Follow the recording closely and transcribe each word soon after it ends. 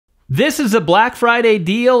This is a Black Friday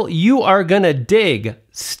deal you are gonna dig.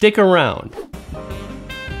 Stick around.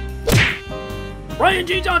 Brian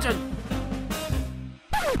G. Johnson.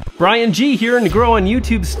 Brian G here, and to grow on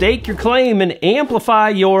YouTube, stake your claim and amplify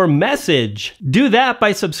your message. Do that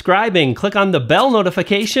by subscribing. Click on the bell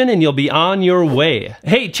notification and you'll be on your way.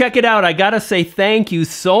 Hey, check it out. I gotta say thank you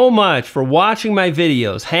so much for watching my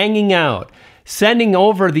videos, hanging out, sending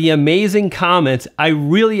over the amazing comments. I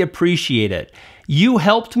really appreciate it. You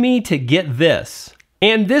helped me to get this.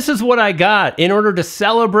 And this is what I got in order to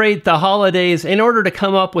celebrate the holidays, in order to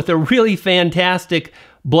come up with a really fantastic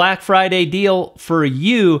Black Friday deal for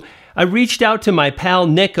you. I reached out to my pal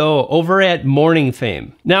Nico over at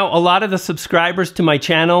Morningfame. Now, a lot of the subscribers to my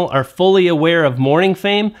channel are fully aware of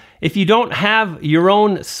Morningfame. If you don't have your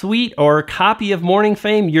own suite or copy of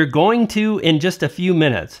Morningfame, you're going to in just a few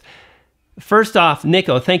minutes. First off,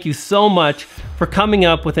 Nico, thank you so much for coming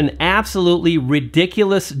up with an absolutely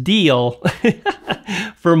ridiculous deal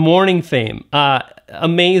for Morningfame.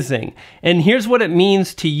 Amazing. And here's what it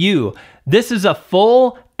means to you. This is a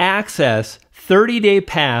full access 30-day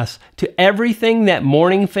pass to everything that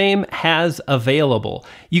Morningfame has available.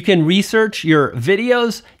 You can research your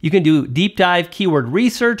videos, you can do deep dive keyword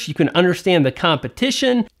research, you can understand the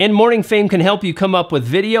competition, and Morningfame can help you come up with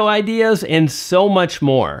video ideas and so much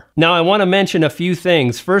more. Now, I want to mention a few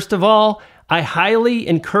things. First of all, I highly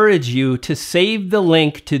encourage you to save the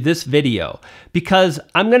link to this video because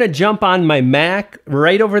I'm going to jump on my Mac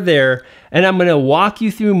right over there and I'm going to walk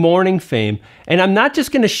you through Morningfame. And I'm not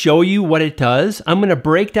just going to show you what it does. I'm going to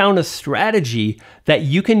break down a strategy that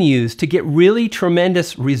you can use to get really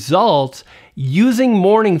tremendous results using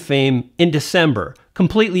Morningfame in December,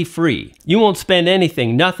 completely free. You won't spend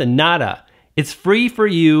anything, nothing, nada. It's free for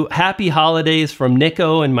you. Happy holidays from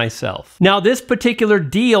Nico and myself. Now, this particular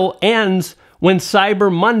deal ends when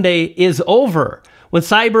Cyber Monday is over. When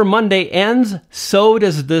Cyber Monday ends, so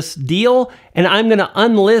does this deal, and I'm gonna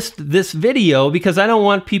unlist this video because I don't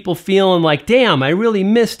want people feeling like, damn, I really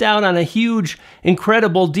missed out on a huge,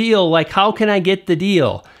 incredible deal. Like, how can I get the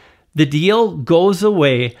deal? The deal goes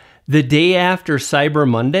away the day after Cyber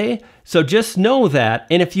Monday, so just know that.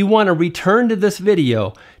 And if you want to return to this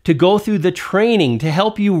video to go through the training to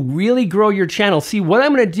help you really grow your channel, see, what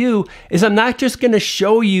I'm going to do is I'm not just going to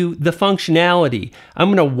show you the functionality. I'm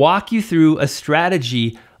going to walk you through a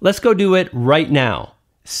strategy. Let's go do it right now.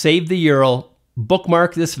 Save the URL,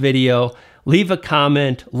 bookmark this video, leave a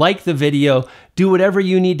comment, like the video, do whatever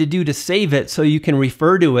you need to do to save it so you can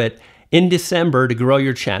refer to it in December to grow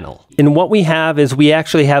your channel. And what we have is we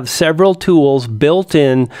actually have several tools built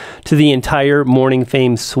in to the entire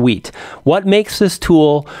Morningfame suite. What makes this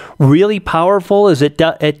tool really powerful is it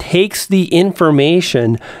takes the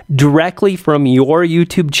information directly from your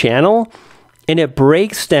YouTube channel and it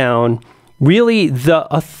breaks down really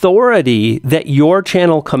the authority that your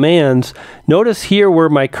channel commands. Notice here where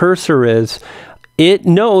my cursor is. It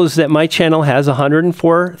knows that my channel has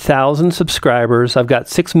 104,000 subscribers. I've got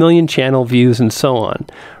 6 million channel views and so on,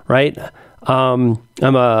 right? I'm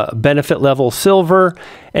a benefit level silver.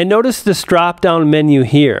 And notice this drop down menu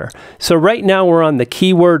here. So right now we're on the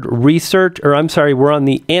keyword research, or I'm sorry, we're on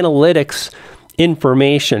the analytics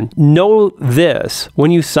information. Know this, when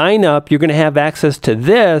you sign up, you're going to have access to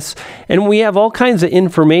this, and we have all kinds of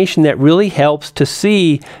information that really helps to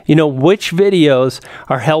see, you know, which videos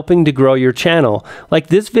are helping to grow your channel. Like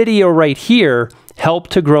this video right here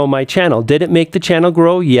helped to grow my channel. Did it make the channel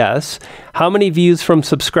grow? Yes. How many views from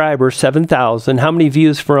subscribers? 7,000. How many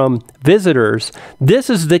views from visitors? This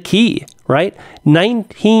is the key, right?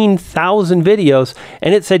 19,000 videos.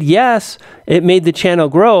 And it said, yes, it made the channel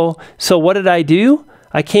grow. So what did I do?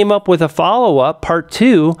 I came up with a follow-up, part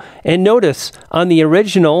 2, and notice on the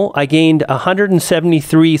original, I gained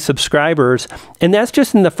 173 subscribers, and that's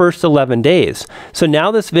just in the first 11 days. So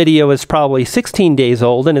now this video is probably 16 days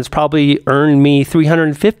old, and it's probably earned me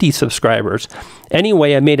 350 subscribers.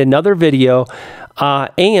 Anyway, I made another video,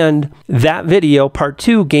 and that video, part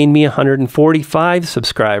 2, gained me 145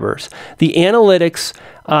 subscribers. The analytics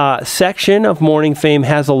section of Morningfame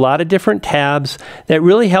has a lot of different tabs that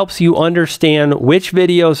really helps you understand which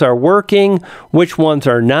videos are working, which ones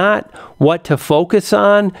are not, what to focus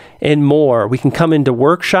on, and more. We can come into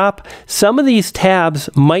workshop. Some of these tabs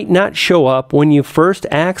might not show up when you first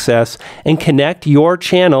access and connect your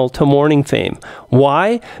channel to Morningfame.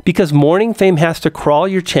 Why? Because Morningfame has to crawl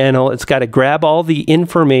your channel. It's got to grab all the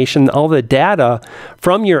information, all the data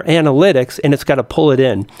from your analytics, and it's got to pull it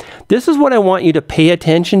in. This is what I want you to pay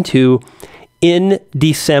attention to in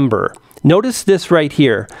December. Notice this right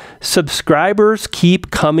here. Subscribers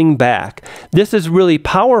keep coming back. This is really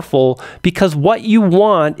powerful because what you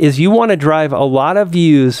want is you want to drive a lot of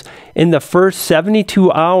views in the first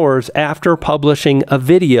 72 hours after publishing a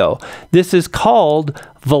video. This is called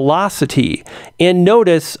velocity. And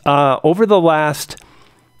notice over the last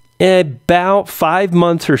about 5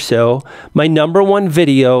 months or so, my #1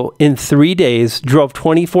 video in 3 days drove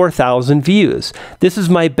 24,000 views. This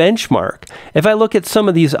is my benchmark. If I look at some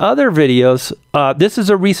of these other videos, this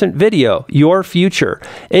is a recent video, Your Future.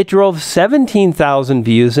 It drove 17,000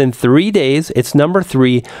 views in 3 days. It's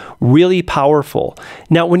 #3, really powerful.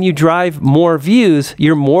 Now, when you drive more views,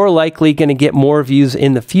 you're more likely going to get more views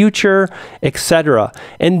in the future, etc.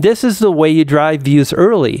 And this is the way you drive views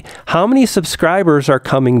early. How many subscribers are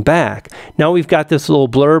coming back? Now we've got this little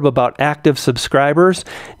blurb about active subscribers.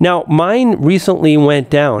 Now mine recently went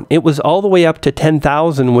down. It was all the way up to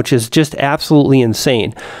 10,000, which is just absolutely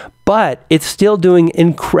insane. But it's still doing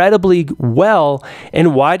incredibly well.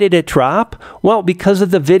 And why did it drop? Well, because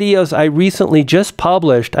of the videos I recently just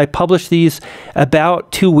published. I published these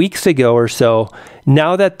about 2 weeks ago or so.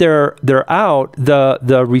 Now that they're out,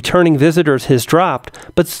 the returning visitors has dropped,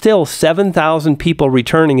 but still 7,000 people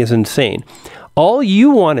returning is insane. All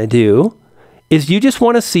you want to do is you just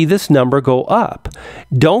want to see this number go up.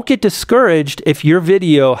 Don't get discouraged if your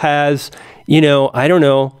video has, I don't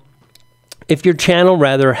know, if your channel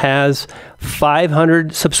rather has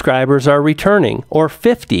 500 subscribers are returning or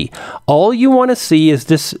 50. All you want to see is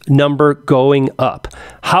this number going up.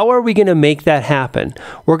 How are we going to make that happen?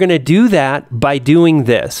 We're going to do that by doing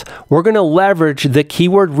this. We're going to leverage the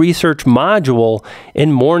keyword research module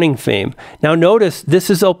in Morningfame. Now notice this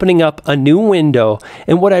is opening up a new window,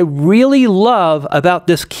 and what I really love about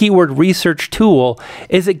this keyword research tool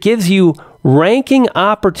is it gives you ranking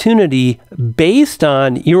opportunity based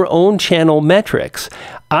on your own channel metrics.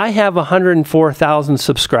 I have 104,000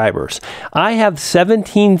 subscribers. I have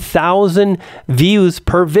 17,000 views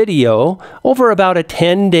per video over about a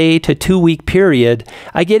 10-day to 2-week period.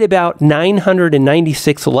 I get about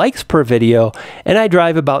 996 likes per video, and I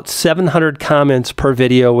drive about 700 comments per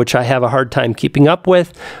video, which I have a hard time keeping up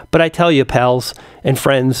with. But I tell you, pals and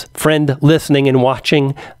friends, friend listening and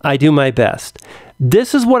watching, I do my best.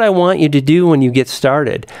 This is what I want you to do when you get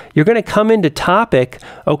started. You're going to come into topic,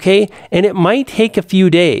 okay, and it might take a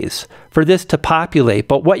few days for this to populate,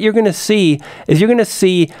 but what you're going to see is you're going to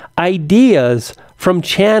see ideas from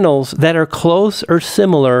channels that are close or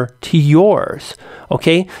similar to yours.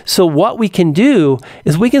 Okay, so what we can do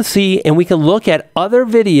is we can see and we can look at other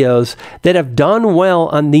videos that have done well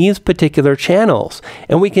on these particular channels,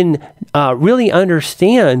 and we can really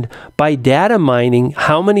understand by data mining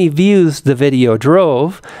how many views the video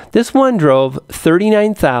drove. This one drove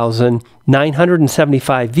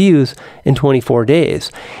 39,975 views in 24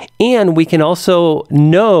 days. And we can also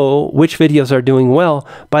know which videos are doing well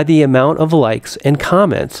by the amount of likes and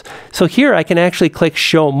comments. So here I can actually click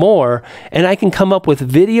show more, and I can come up with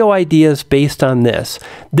video ideas based on this.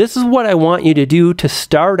 This is what I want you to do to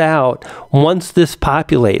start out once this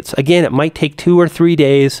populates. Again, it might take 2 or 3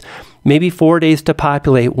 days, maybe 4 days to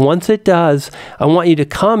populate. Once it does, I want you to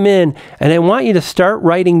come in and I want you to start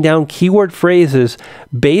writing down keyword phrases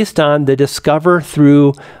based on the Discover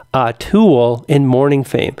Through tool in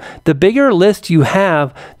Morningfame. The bigger list you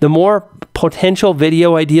have, the more potential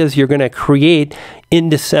video ideas you're going to create in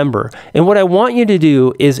December. And what I want you to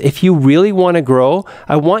do is, if you really want to grow,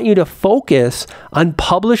 I want you to focus on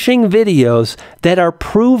publishing videos that are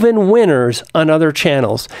proven winners on other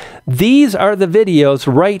channels. These are the videos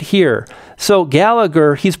right here. So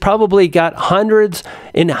Gallagher, he's probably got hundreds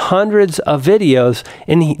and hundreds of videos,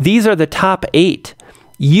 and these are the top 8.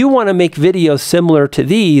 You want to make videos similar to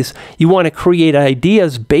these. You want to create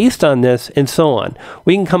ideas based on this, and so on.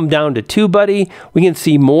 We can come down to TubeBuddy. We can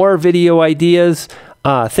see more video ideas,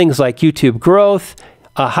 things like YouTube growth,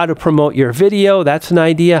 how to promote your video. That's an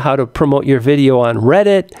idea. How to promote your video on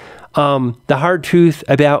Reddit. The hard truth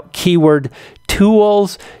about keyword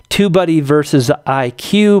tools, TubeBuddy versus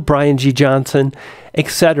IQ, Brian G. Johnson,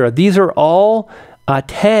 etc. These are all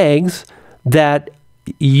tags that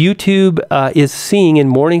YouTube is seeing,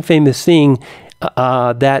 and Morningfame is seeing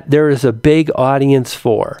that there is a big audience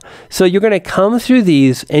for. So you're going to come through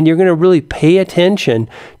these and you're going to really pay attention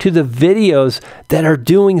to the videos that are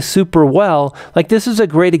doing super well. Like this is a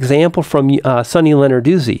great example from Sonny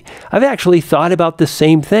Lenarduzzi. I've actually thought about the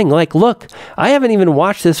same thing. Like, look, I haven't even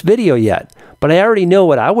watched this video yet, but I already know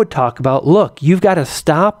what I would talk about. Look, you've got to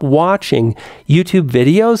stop watching YouTube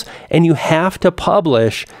videos and you have to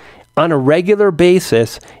publish on a regular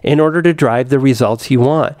basis in order to drive the results you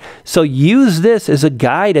want. So use this as a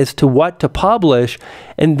guide as to what to publish.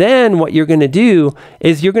 And then what you're going to do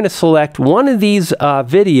is you're going to select one of these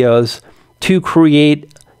videos to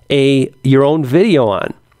create your own video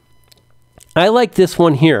on. I like this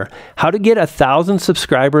one here, how to get 1,000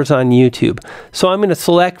 subscribers on YouTube. So I'm going to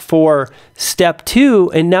select for step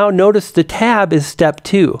 2, and now notice the tab is step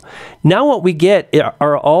 2. Now what we get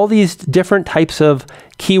are all these different types of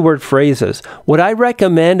keyword phrases. What I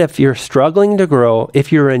recommend if you're struggling to grow,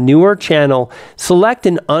 if you're a newer channel, select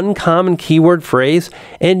an uncommon keyword phrase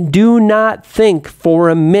and do not think for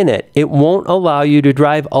a minute. It won't allow you to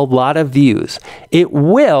drive a lot of views. It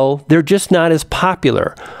will, they're just not as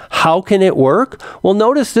popular. How can it work? Well,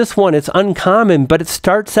 notice this one, it's uncommon, but it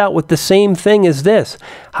starts out with the same thing as this.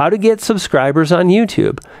 How to get subscribers on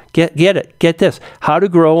YouTube. Get it, get this. How to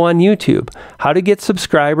grow on YouTube. How to get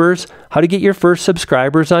subscribers, how to get your first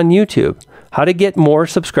subscribers on YouTube. How to get more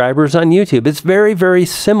subscribers on YouTube. It's very, very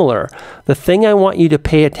similar. The thing I want you to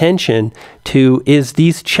pay attention to is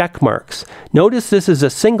these check marks. Notice this is a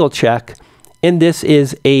single check and this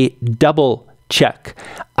is a double check.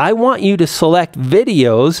 I want you to select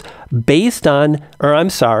videos based on,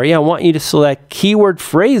 I want you to select keyword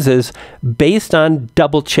phrases based on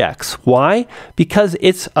double checks. Why? Because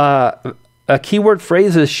it's a keyword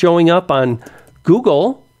phrases showing up on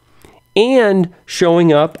Google and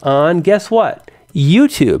showing up on, guess what?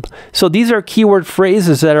 YouTube. So these are keyword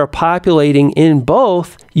phrases that are populating in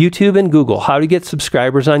both YouTube and Google. How to get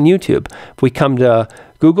subscribers on YouTube. If we come to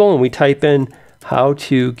Google and we type in how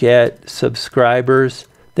to get subscribers,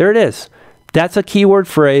 there it is. That's a keyword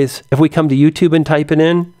phrase. If we come to YouTube and type it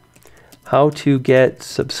in, how to get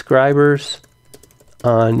subscribers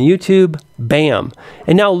on YouTube, bam.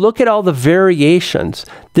 And now look at all the variations.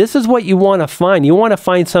 This is what you want to find. You want to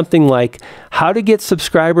find something like how to get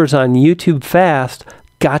subscribers on YouTube fast,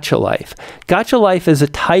 Gotcha Life. Gotcha Life is a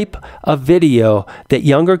type of video that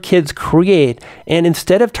younger kids create, and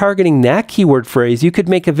instead of targeting that keyword phrase, you could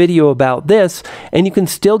make a video about this and you can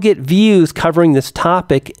still get views covering this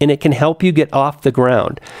topic, and it can help you get off the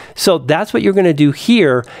ground. So that's what you're going to do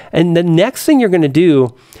here. And the next thing you're going to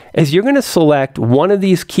do is you're going to select one of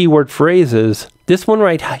these keyword phrases. This one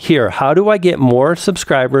right here, how do I get more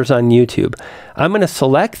subscribers on YouTube? I'm going to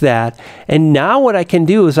select that, and now what I can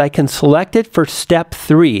do is I can select it for step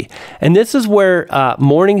 3. And this is where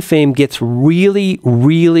Morningfame gets really,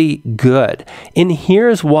 really good. And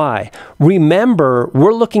here's why. Remember,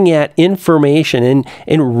 we're looking at information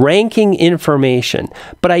and ranking information,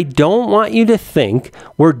 but I don't want you to think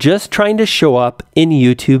we're just trying to show up in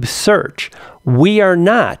YouTube search. We are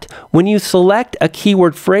not. When you select a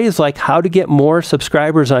keyword phrase like how to get more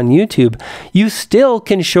subscribers on YouTube, you still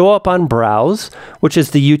can show up on Browse, which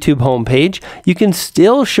is the YouTube homepage. You can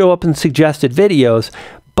still show up in suggested videos,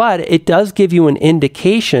 but it does give you an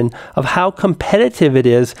indication of how competitive it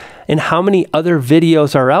is and how many other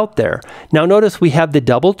videos are out there. Now notice we have the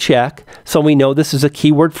double check, so we know this is a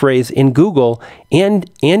keyword phrase in Google and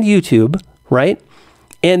YouTube, right?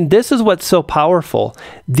 And this is what's so powerful.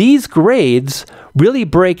 These grades really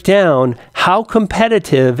break down how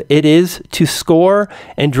competitive it is to score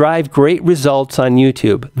and drive great results on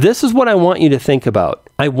YouTube. This is what I want you to think about.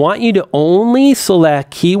 I want you to only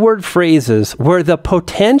select keyword phrases where the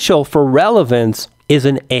potential for relevance is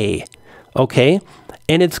an A, okay?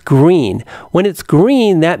 And it's green. When it's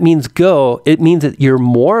green, that means go. It means that you're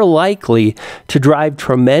more likely to drive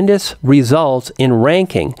tremendous results in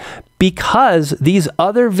ranking, because these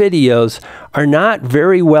other videos are not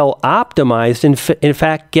very well optimized. In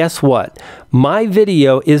fact, guess what? My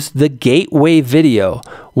video is the gateway video.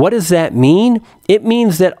 What does that mean? It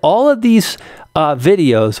means that all of these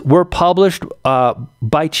videos were published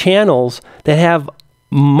by channels that have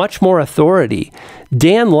much more authority.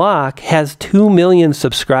 Dan Locke has 2 million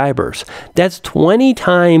subscribers. That's 20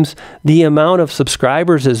 times the amount of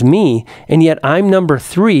subscribers as me, and yet I'm number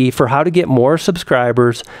 3 for how to get more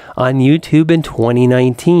subscribers on YouTube in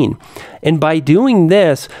 2019. And by doing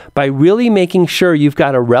this, by really making sure you've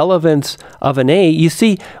got a relevance of an A, you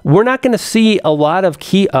see, we're not going to see a lot of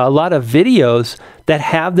videos that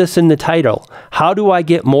have this in the title. How do I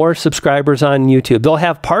get more subscribers on YouTube? They'll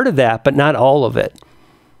have part of that, but not all of it.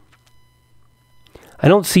 I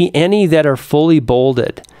don't see any that are fully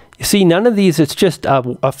bolded. You see, none of these, it's just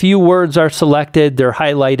a few words are selected, they're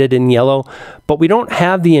highlighted in yellow, but we don't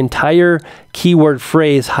have the entire keyword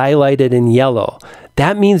phrase highlighted in yellow.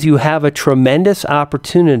 that means you have a tremendous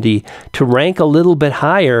opportunity to rank a little bit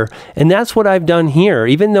higher. And that's what I've done here.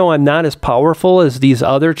 Even though I'm not as powerful as these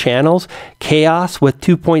other channels, Chaos with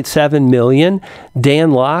 2.7 million,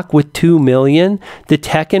 Dan Locke with 2 million, the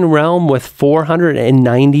Tekken Realm with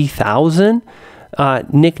 490,000,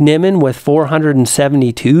 Nick Nimmin with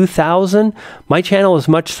 472,000. My channel is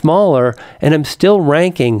much smaller and I'm still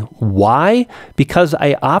ranking. Why? Because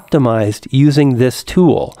I optimized using this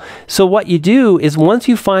tool. So what you do is once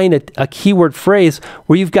you find a keyword phrase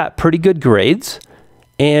where you've got pretty good grades,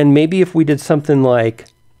 and maybe if we did something like,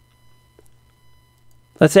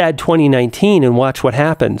 let's add 2019 and watch what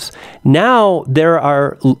happens. Now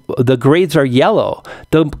the grades are yellow.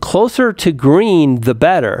 The closer to green, the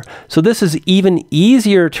better. So this is even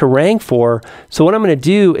easier to rank for. So what I'm going to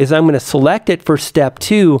do is I'm going to select it for step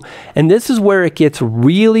 2. And this is where it gets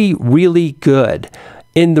really, really good.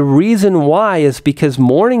 And the reason why is because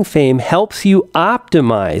Morningfame helps you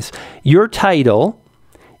optimize your title,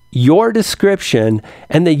 your description,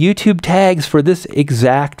 and the YouTube tags for this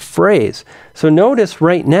exact phrase. So notice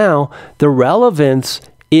right now, the relevance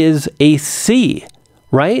is a C,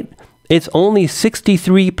 right? It's only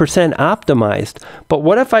 63% optimized. But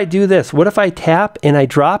what if I do this? What if I tap and I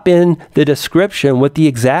drop in the description with the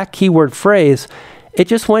exact keyword phrase? It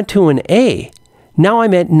just went to an A. Now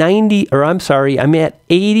I'm at I'm at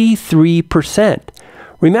 83%.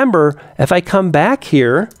 Remember, if I come back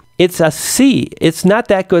here, it's a C. It's not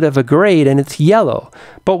that good of a grade and it's yellow.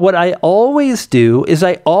 But what I always do is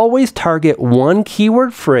I always target one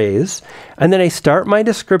keyword phrase and then I start my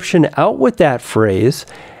description out with that phrase.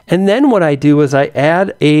 And then what I do is I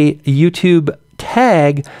add a YouTube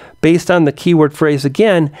tag based on the keyword phrase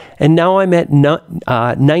again. And now I'm at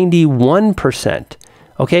 91%.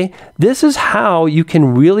 Okay, this is how you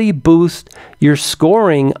can really boost your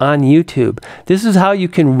scoring on YouTube. This is how you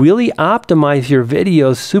can really optimize your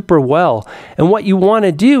videos super well. And what you want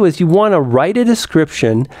to do is you want to write a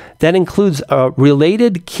description that includes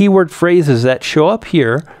related keyword phrases that show up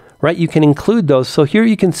here, right? You can include those. So here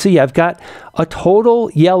you can see I've got a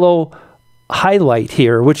total yellow highlight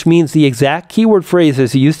here, which means the exact keyword phrase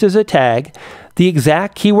is used as a tag. The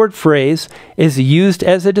exact keyword phrase is used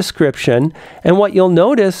as a description. And what you'll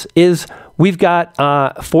notice is we've got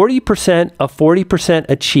 40% of 40%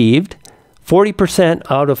 achieved, 40%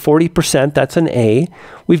 out of 40%, that's an A.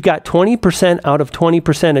 We've got 20% out of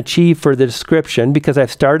 20% achieved for the description because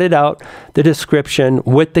I've started out the description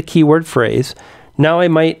with the keyword phrase. Now I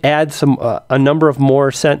might add a number of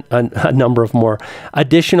more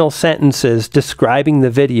additional sentences describing the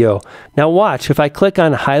video. Now watch, if I click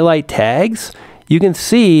on highlight tags, you can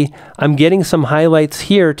see I'm getting some highlights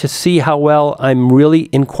here to see how well I'm really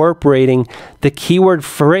incorporating the keyword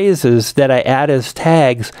phrases that I add as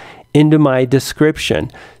tags into my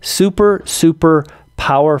description. Super, super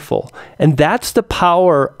powerful. And that's the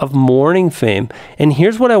power of Morningfame. And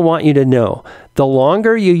here's what I want you to know. The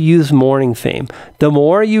longer you use Morningfame, the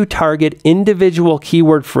more you target individual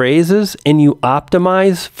keyword phrases and you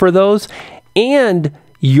optimize for those, and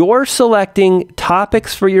you're selecting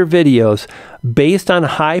topics for your videos based on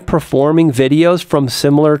high-performing videos from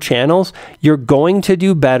similar channels, you're going to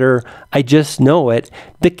do better. I just know it.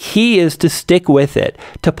 The key is to stick with it,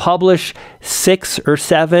 to publish 6 or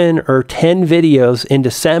 7 or 10 videos in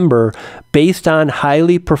December based on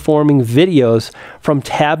highly performing videos from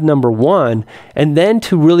tab number 1, and then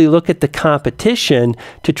to really look at the competition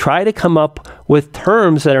to try to come up with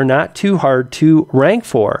terms that are not too hard to rank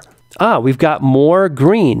for. We've got more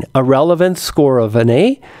green, a relevance score of an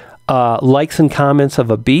A, likes and comments of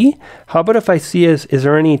a B. How about if I see is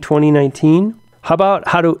there any 2019? How about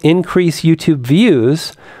how to increase YouTube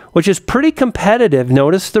views, which is pretty competitive.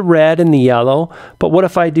 Notice the red and the yellow, but what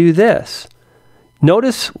if I do this?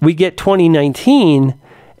 Notice we get 2019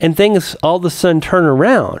 and things all of a sudden turn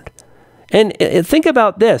around. And think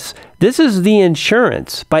about this. This is the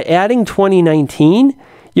insurance. By adding 2019,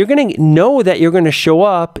 you're going to know that you're going to show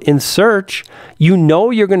up in search. You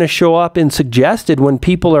know you're going to show up in suggested when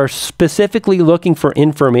people are specifically looking for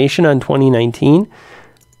information on 2019.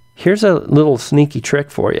 Here's a little sneaky trick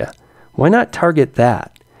for you. Why not target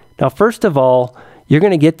that? Now, first of all, you're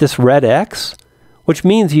going to get this red X, which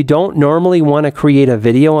means you don't normally want to create a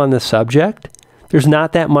video on the subject. There's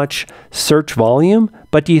not that much search volume,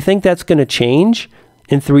 but do you think that's going to change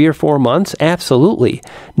in 3 or 4 months? Absolutely.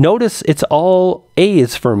 Notice it's all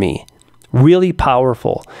A's for me. Really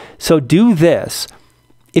powerful. So do this.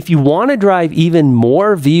 If you want to drive even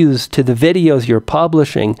more views to the videos you're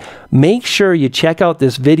publishing, make sure you check out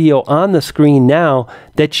this video on the screen now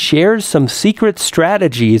that shares some secret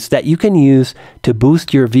strategies that you can use to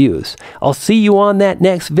boost your views. I'll see you on that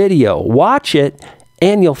next video. Watch it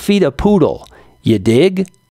and you'll feed a poodle. You dig?